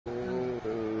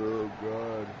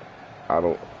I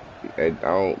don't. I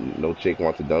don't. No chick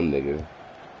wants a dumb nigga.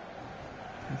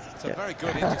 It's a very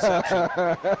good interception.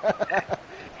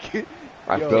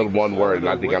 I spelled one word and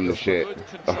I think I'm the shit.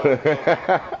 It's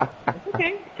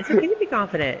okay. It's okay to be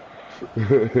confident.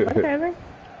 Whatever.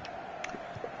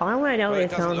 All I want to know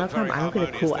is how come I don't get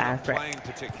a cool ass for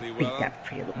beat that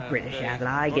pretty little British ass, and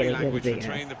I get it with big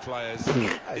ass. The players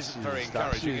isn't very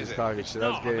encouraging, is it? It's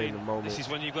not. I mean, this is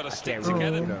when you've got to stick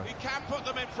together. You can put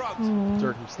them in front.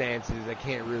 Circumstances, I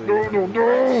can't really. No.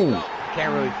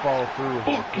 Can't really follow through.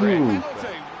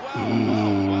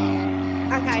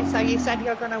 Okay, so you said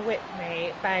you're gonna whip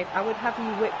me, babe. I would have you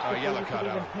whipped before you could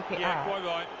even pick it up. Quite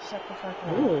right. Shut the fuck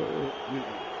up.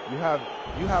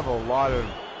 You have a lot of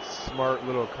smart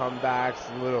little comebacks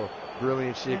and little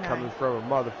brilliant shit coming from a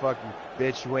motherfucking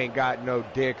bitch who ain't got no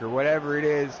dick or whatever it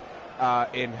is.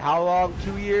 In how long?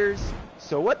 2 years?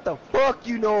 So what the fuck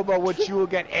you know about what you will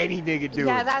get any nigga doing?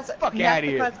 Yeah, that's fuck out of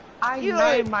here. I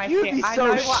know my shit. I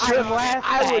know what I'm worth.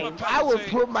 I would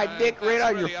put my dick right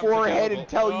on your forehead and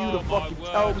tell you to fucking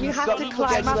tell me you have something. to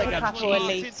climb up like a couple of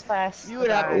leaps first. You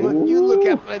would have to look. You look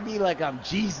at me like I'm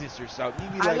Jesus or something.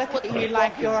 You'd be I look at you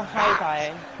like you're a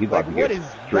hobo. Like what is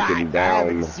that? I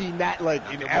haven't seen that like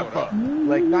in ever.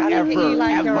 Like not ever. I look at you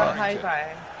like ever. you're a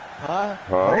hobo. Huh?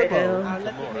 I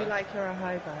look at you like you're a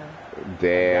hobo.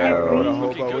 Damn. I don't know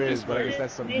what a hobo is, but I guess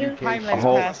that's some UK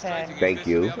homeless person. Thank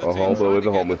you. A hobo is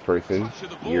a homeless person.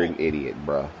 You're an idiot,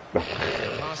 bruh.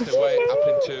 Passed their way up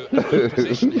into a good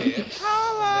position here. And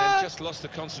then just lost the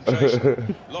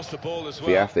concentration. Lost the ball as well.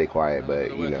 See, I stay quiet,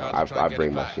 but you know, I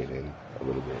bring my shit in a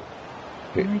little bit.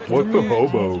 What's the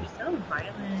hobo? So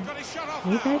violent.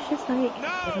 You guys just like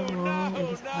get along and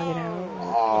just hug it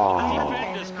out.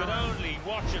 Defenders could only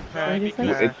watch and pray.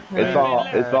 It's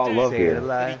all love here.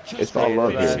 It's all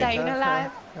love here. Staying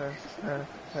alive.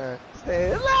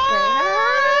 Stay alive.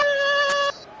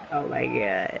 Oh my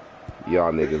god.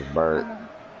 Y'all niggas burnt.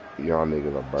 Y'all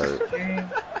niggas are burnt.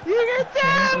 You can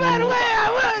tell by the way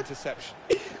I was. Interception.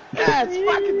 Yeah, it's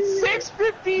fucking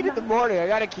 6:15 in the morning. I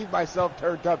gotta keep myself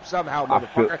turned up somehow,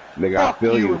 motherfucker. Nigga, I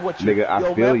feel you. Nigga,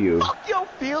 I feel you. Fuck your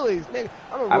feelings, nigga.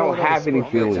 I don't have any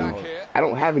feelings. I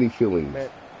don't have any feelings.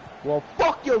 Well,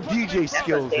 fuck your DJ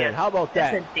skills then. How about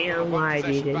that? That's a damn lie,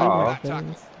 DJ.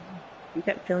 You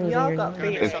got feelings in your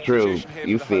It's true.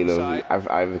 You've seen them.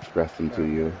 I've expressed them to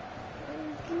you.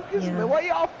 Yeah. Man, why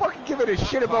y'all fucking giving a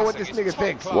shit about what this nigga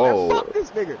thinks? Whoa. Man, fuck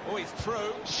this nigga. Oh, he's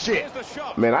through. Shit.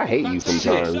 Man, I hate you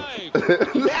sometimes. Man,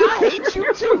 I hate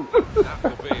you too. That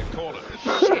will be a corner.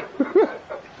 Shit.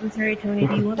 I'm sorry, Tony.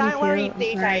 Do you want Don't me worry, to?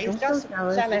 DJ. He's just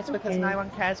jealous because no one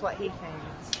cares what he thinks.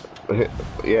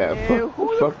 Yeah,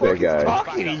 fuck that guy.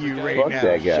 Talking to you right fuck now.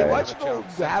 That guy. Shit, why don't you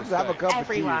go have a cup of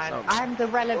tea or Everyone, something? I'm the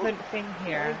relevant thing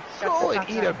here. Go and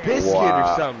eat a biscuit or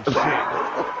some shit.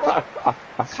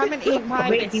 Come and eat my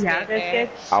Wait, do you have biscuit.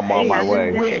 biscuits? I'm on my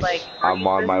way. Wish. I'm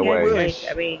on my way. Like,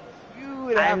 I mean, You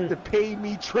would have to pay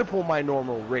me triple my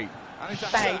normal rate.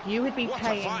 Babe, you would be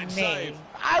paying me.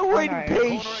 I wouldn't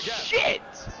pay shit.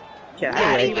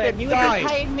 Not even. You would be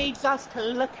paying me just to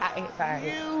look at it,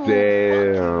 babe.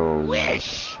 Damn.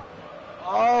 Wish.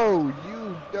 Oh,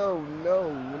 you don't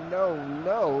know.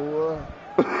 No.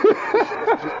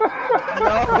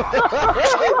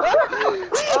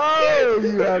 Oh,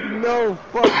 you have no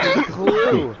fucking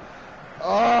clue.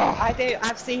 Oh, I do.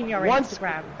 I've seen your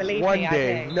Instagram. Believe one me,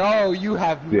 day. I do. No, you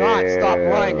have not. Stop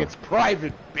lying. It's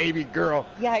private, baby girl.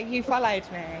 Yeah, you followed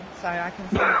me, so I can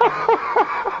see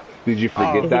that. Did you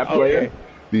forget that player? Okay.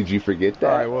 Did you forget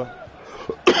that? Alright, well.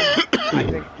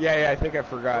 I think I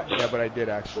forgot. Yeah, but I did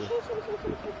actually.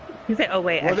 he said, "Oh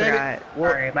wait, I forgot."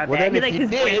 Sorry, my bad. Then He like his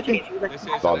voice changed. He was like,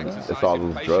 It's all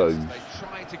those drugs. They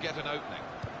try to get an opening.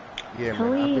 Yeah,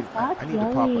 Tony, man. stop I need to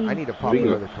pop. I need to pop Speaking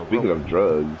another of Corona.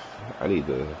 drugs, I need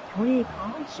to. Tony,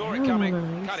 calm Saw it down. coming,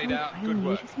 You're cut so it out, good violent.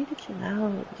 work. You just need to chill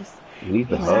out. Just. You need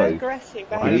to You're so hug. aggressive,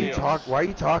 Why babe. are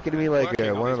you talking to me like Working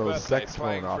on one of his those birthday, sex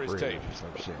playing phone for his operators team. or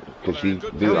some shit? Cause she,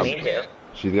 Good dude, position.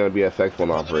 she's gonna be a sex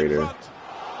phone operator.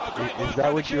 Is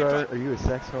that what you are? Are you a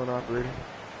sex phone operator?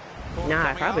 Nah,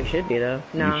 I probably should be though.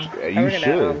 Nah, You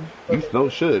should. You still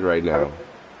should right now.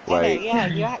 Like, Yeah,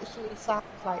 you actually sound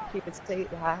like you could see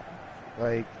that.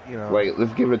 Like, you know. wait,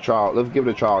 let's give it a trial. Let's give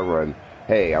it a trial run.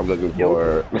 Hey, I'm looking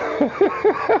for. I'm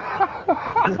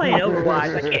playing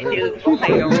Overwatch. I can't do this. I'm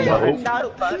playing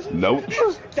Overwatch. No, Nope.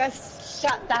 just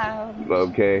shut down.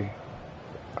 Okay.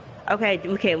 Okay,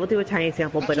 we'll do a tiny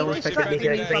example, but don't expect it to be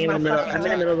serious. I'm in the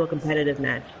middle of a competitive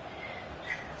match.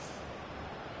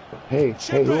 Hey,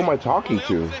 who am I talking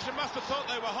to?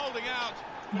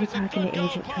 You're talking to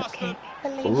Agent Cupcake.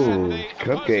 Ooh,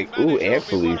 Cupcake. Ooh, and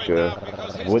Felicia.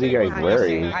 What are you guys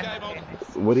wearing?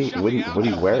 What are you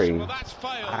wearing? Well, that's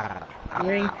failed. I'm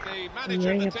wearing a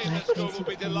black Will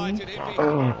be delighted if he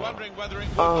wondering whether it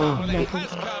would Oh. come. Well, it has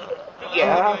come.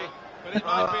 Yeah. But it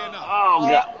might be enough. Oh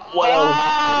God! What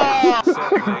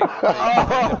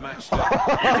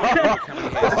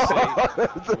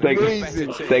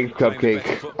Thanks,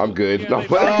 Cupcake. I'm good. No.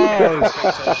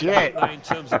 Oh shit!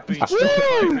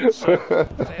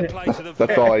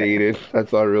 That's all I needed.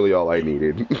 That's really all I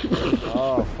needed.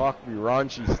 Oh fuck me,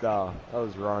 raunchy style. That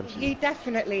was raunchy. You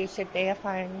definitely should be a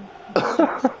fan.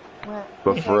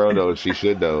 But for real though, she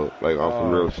should though. Like on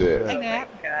some real shit.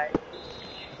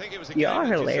 Y'all are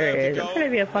hilarious. I'm trying to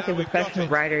be a fucking professional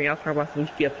writer and y'all talking about some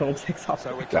be a film sex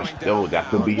officer. That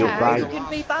could be your side. It could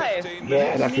be both.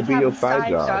 Yeah, that could be your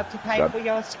side job. To pay for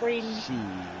your screen.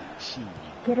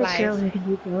 Get a girl who can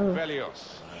do both.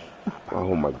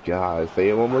 Oh my God! Say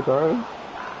it one more time.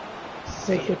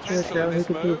 Get you a girl who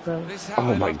can do both.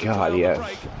 Oh my God! Yes.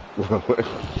 Dude,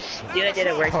 I did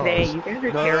it work today. You guys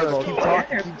are terrible. Keep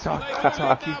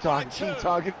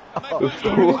talking.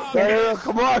 Oh,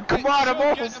 come on, I'm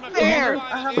almost there.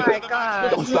 Oh my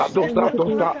God. Don't stop.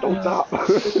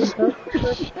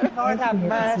 Lord have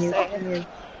mercy. You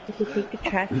can take the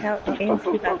trash out and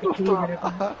scoop out the keys.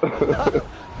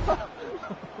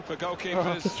 For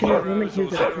goalkeepers,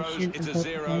 it's a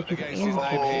 0 against his name here.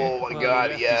 Oh my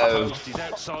God! Yes. He's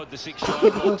outside the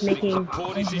 6-yard box. Making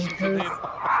Poor decision from him.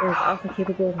 is also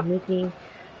capable of making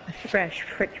a fresh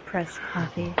French press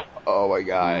coffee. Oh my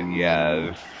God!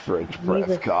 Yes. French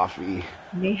press coffee.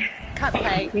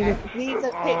 Cupcake, these are pictures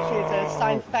of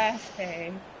so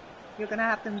thirsty. You're gonna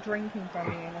have them drinking from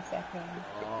me in a second.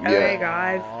 Oh my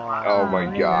God. Oh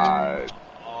my God.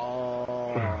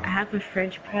 I have a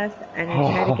French press and I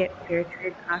try to get fair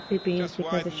trade coffee beans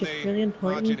because it's just really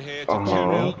important to make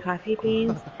coffee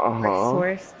beans are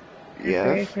sourced in a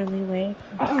very friendly way.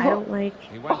 I don't like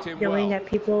yelling at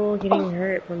people getting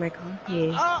hurt for my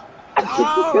coffee. It's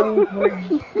just so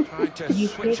important.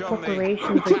 These big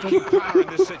corporations are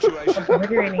just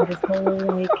obliterating this whole,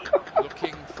 like, I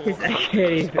can't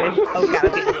even. Oh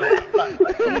God,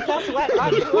 You just went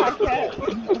like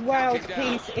a world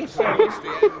peace issue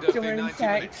during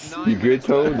sex. You good,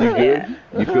 Tone? You good?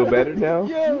 You feel better now?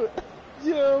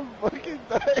 Yeah, fucking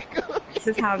back. This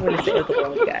is how I'm going to sit with the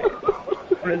world, guys. I'm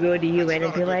going to go to you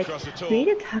and be like, we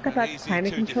need to talk about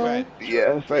climate control.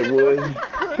 Yes, I would.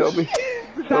 Tell me.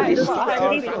 Guys,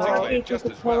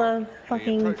 people full of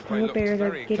fucking polar bears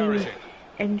are getting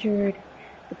injured.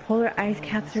 The polar ice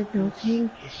caps are melting,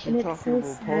 and it's so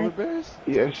sad.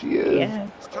 Yeah, she is. Yeah.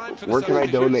 Where can I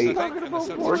donate?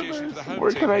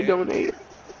 Where can I donate?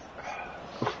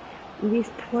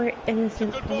 These poor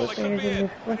innocent polar bears and the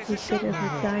fluffy shitters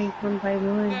are dying one by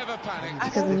one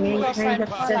because of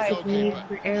mankind's obsessive need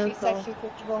for aerosol.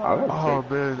 Oh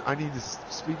man,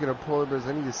 speaking of polar bears,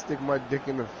 I need to stick my dick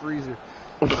in the freezer.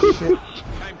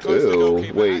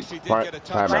 Ew, wait,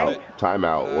 time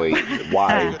out, wait,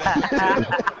 why?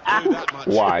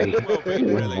 Why is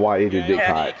the dick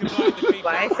hot?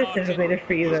 Why is it specifically the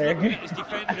freezer?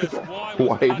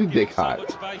 Why is the dick hot?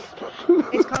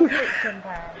 It's conviction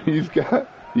ban.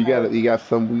 You got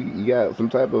some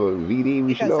type of VD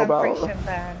we should know about?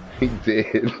 He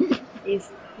did. He's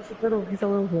a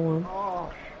little warm.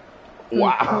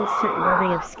 Wow. Constant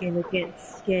rubbing of skin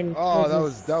against skin. Oh, that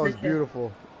was beautiful.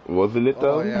 Wasn't it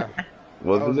though? Oh yeah.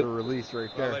 Wasn't that was it? a release right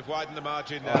there. Well, they've widened the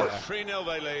margin now. 3-0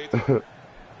 they lead.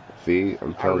 See,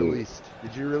 I'm telling you.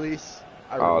 Did you release?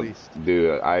 I released.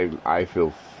 Dude, I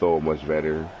feel so much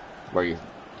better. Like,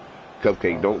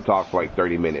 Cupcake, don't talk for like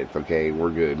 30 minutes, okay?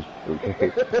 We're good.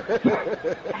 Okay.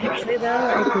 Actually, though,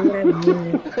 I do what I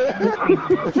mean.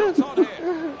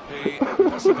 The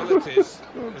possibilities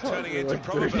of turning into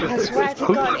probabilities. I swear to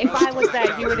God, if I was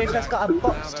there, you would have just got a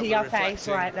box to your face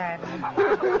right then.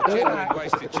 Genuine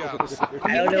wasted chance.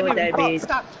 I don't know what that means.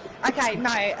 Okay, no,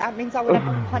 that means I would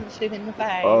have punched him in the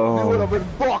face. You would have been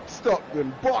boxed up.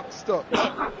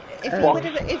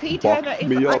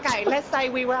 Okay, let's say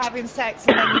we were having sex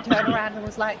and then you turn around and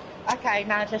was like, okay,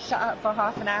 now just shut up for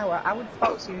half an hour. I would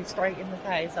box you straight in the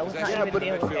face. I would not even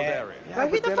deal with it. But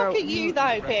who the fuck are you though,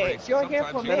 bitch? You're here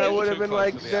for me. Then I would have been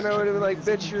like,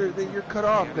 bitch, you're cut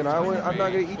off. Then I'm not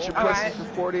gonna eat your pussy for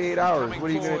 48 hours. What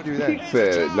are you gonna do then? He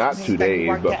said not 2 days,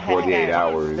 but 48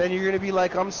 hours. Then you're gonna be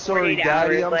like, I'm sorry,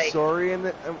 daddy, I'm sorry,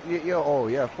 and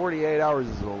 48 hours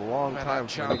is a long time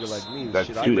for a nigga like me. That's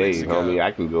 2 days, homie.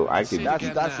 I can go.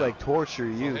 That's like torture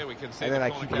you. And then I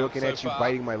keep looking at you,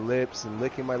 biting my lips and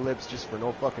licking my lips just for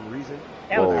no fucking reason.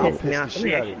 That would piss me off.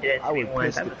 Somebody actually did it to me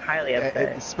once. I was highly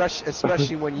upset.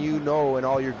 Especially when you know and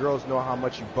all your girls know how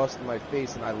much you bust in my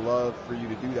face, and I love for you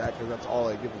to do that because that's all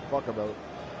I give a fuck about.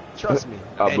 Trust me.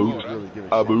 A boot. Really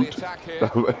give a boot.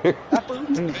 A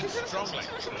boot.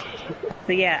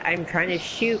 So yeah, I'm trying to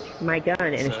shoot my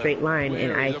gun in a straight line,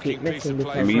 and I keep missing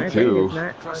because Me my too.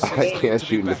 brain is not. I can't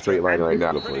shoot in a straight line right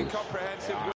now, please.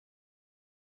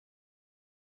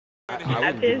 I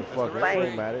wouldn't give a fuck. It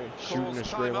doesn't matter. Shoot in a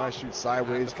straight line, shoot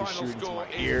sideways, can shoot into my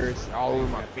ears, all over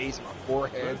my face, my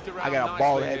forehead. I got a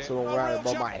bald head, so don't worry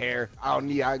about my hair. I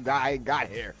ain't got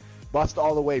hair. Bust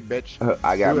all the way, bitch.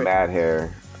 I got mad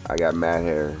hair. I got mad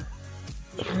hair.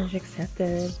 Challenge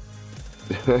accepted.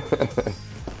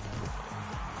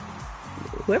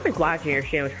 Whoever's watching your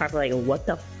stream is probably like, what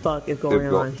the fuck is going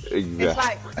on? Exactly. It's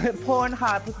like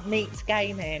Pornhub meets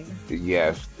gaming.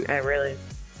 Yes. I really.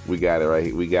 We got it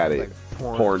right. We got it. Like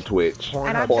porn Twitch.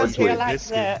 And I porn just feel Twitch. like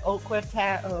the awkward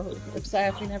part of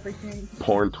observing everything.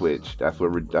 Porn Twitch. That's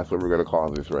what we're gonna call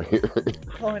this right here.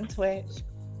 Porn Twitch.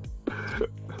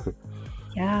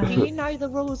 Yeah. Do you know the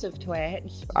rules of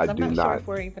Twitch? I I'm do not sure not. if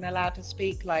we're even allowed to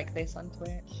speak like this on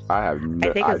Twitch. I have no.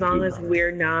 I think as long as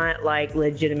we're not like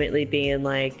legitimately being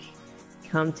like,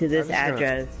 come to this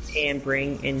address and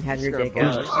bring and have your dick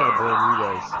out.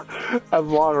 As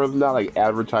long as not like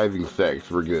advertising sex,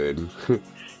 we're good.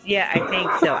 Yeah, I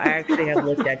think so. I actually have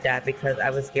looked at that because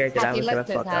I was scared that I was gonna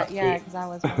fuck up. Yeah, because I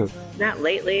was wondering. Not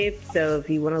lately, so if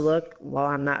you want to look while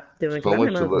I'm not doing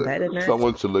Someone should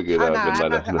look it up and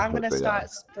let us know. I'm gonna start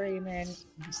streaming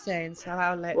soon, so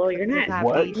I'll let. Well, you're not.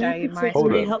 What?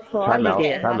 Hold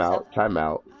up. Time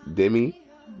out. Demi,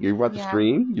 you're about to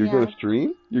stream? You're gonna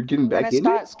stream? You're getting back in it? I'm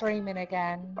gonna start streaming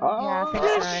again. Oh, yeah, I think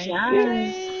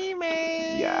so.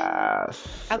 Yes.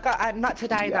 I've got not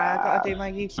today though. I've got to do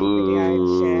my YouTube video and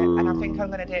shit, and I think I'm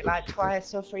gonna do it like 2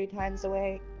 or 3 times a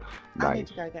week. Nice. I need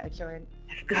to go get a joint.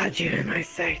 I've got you in my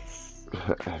sights.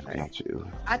 I've got you.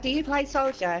 Do you play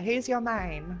Soldier? Who's your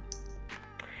main?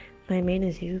 My main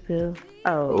is you, boo.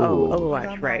 Oh,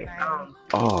 Overwatch, right?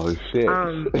 Oh shit.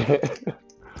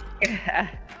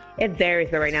 It varies,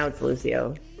 but right now it's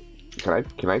Lucio.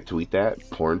 Can I tweet that?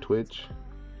 Porn Twitch?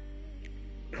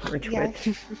 Porn Twitch.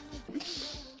 Yeah.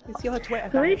 It's your Twitter.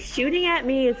 Who is shooting at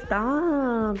me?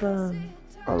 Stop.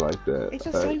 I like that. It's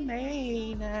just so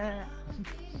mean.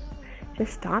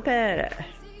 Just stop it.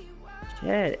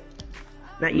 Shit.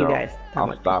 Not you guys.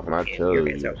 I'll stop when I tell you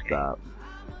to stop.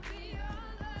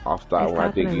 I'll stop when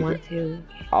I think you've.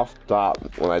 I'll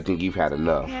stop when I think you've had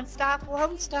enough. Can't stop,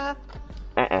 won't stop.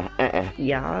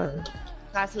 Yeah.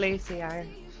 That's Lucio.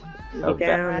 That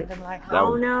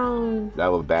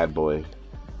was Bad Boy.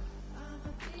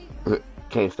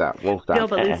 Can't stop, won't stop. No,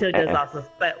 but Lucio does also.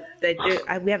 But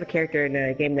we have a character in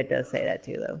the game that does say that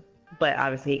too, though. But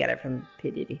obviously, he got it from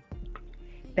P Diddy.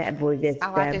 Bad boy this,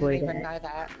 bad boy that. Know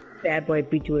that. Bad boy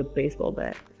beat you with a baseball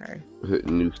bat. Sorry.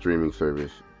 New streaming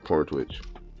service, Porn Twitch.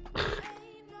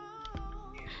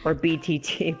 Or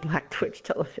BTT, Black Twitch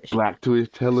Television. Black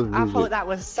Twitch Television. I thought that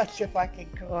was such a fucking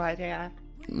cool idea.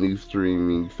 New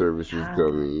streaming services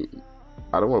coming.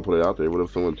 I don't want to put it out there. What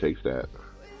if someone takes that?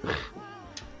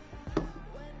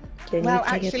 Well,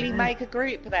 actually, make a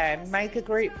group then. Make a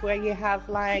group where you have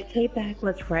like. Take back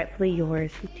what's rightfully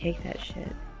yours. You take that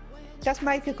shit. Just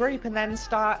make a group and then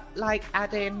start like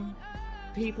adding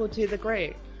people to the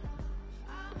group.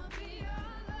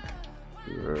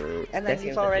 And then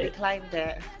you've already claimed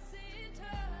it.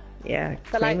 Yeah.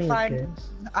 So like find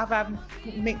other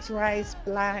mixed race,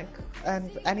 black,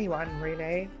 and anyone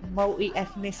really,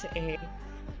 multi-ethnicity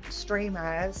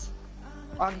streamers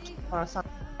on or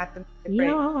something.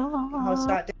 Yeah. I'll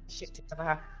start doing shit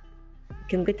together.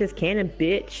 Come get this cannon,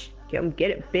 bitch. Come get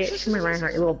it, bitch. Come around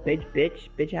here, you little bitch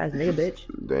ass nigga, bitch.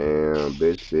 Damn,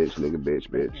 bitch, nigga,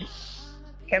 bitch.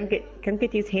 Come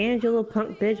get these hands, you little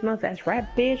punk bitch, motherfucker. That's right,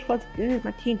 bitch. What's good?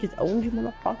 My team just owns you,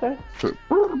 motherfucker.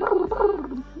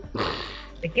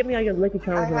 Give me all your Lucky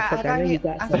Charms, motherfucker. I know you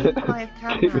got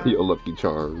some. Give me your Lucky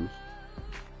Charms.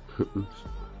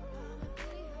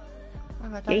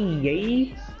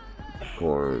 Yay.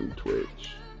 Porn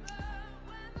Twitch.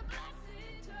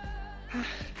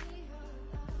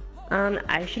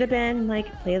 I should have been like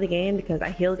play the game because I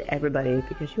healed everybody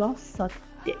because you all suck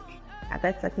dick. Not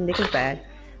that sucking dick is bad.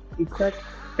 You suck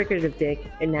figurative dick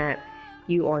in that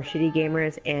you are shitty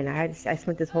gamers, and I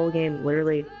spent this whole game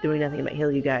literally doing nothing but heal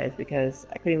you guys because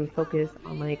I couldn't even focus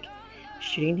on like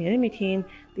shooting the enemy team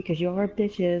because you all are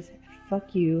bitches.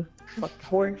 Fuck you. Fuck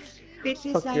horse.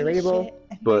 Bitches fuck your label.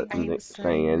 But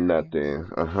saying nothing.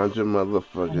 100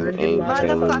 motherfuckers ain't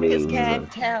telling me nothing.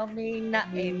 Can't tell me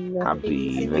nothing. I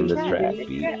bees in the trap,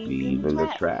 bees in the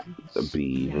trap,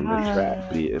 bees in the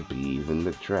trap, bees in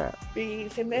the trap.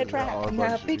 Bees in the trap.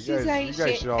 Now bitches ain't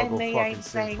shit and they ain't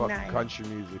saying nothing. Country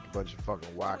music, a bunch of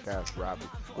fucking whack ass rappers.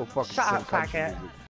 Go fucking shut sing up, country faggot. music.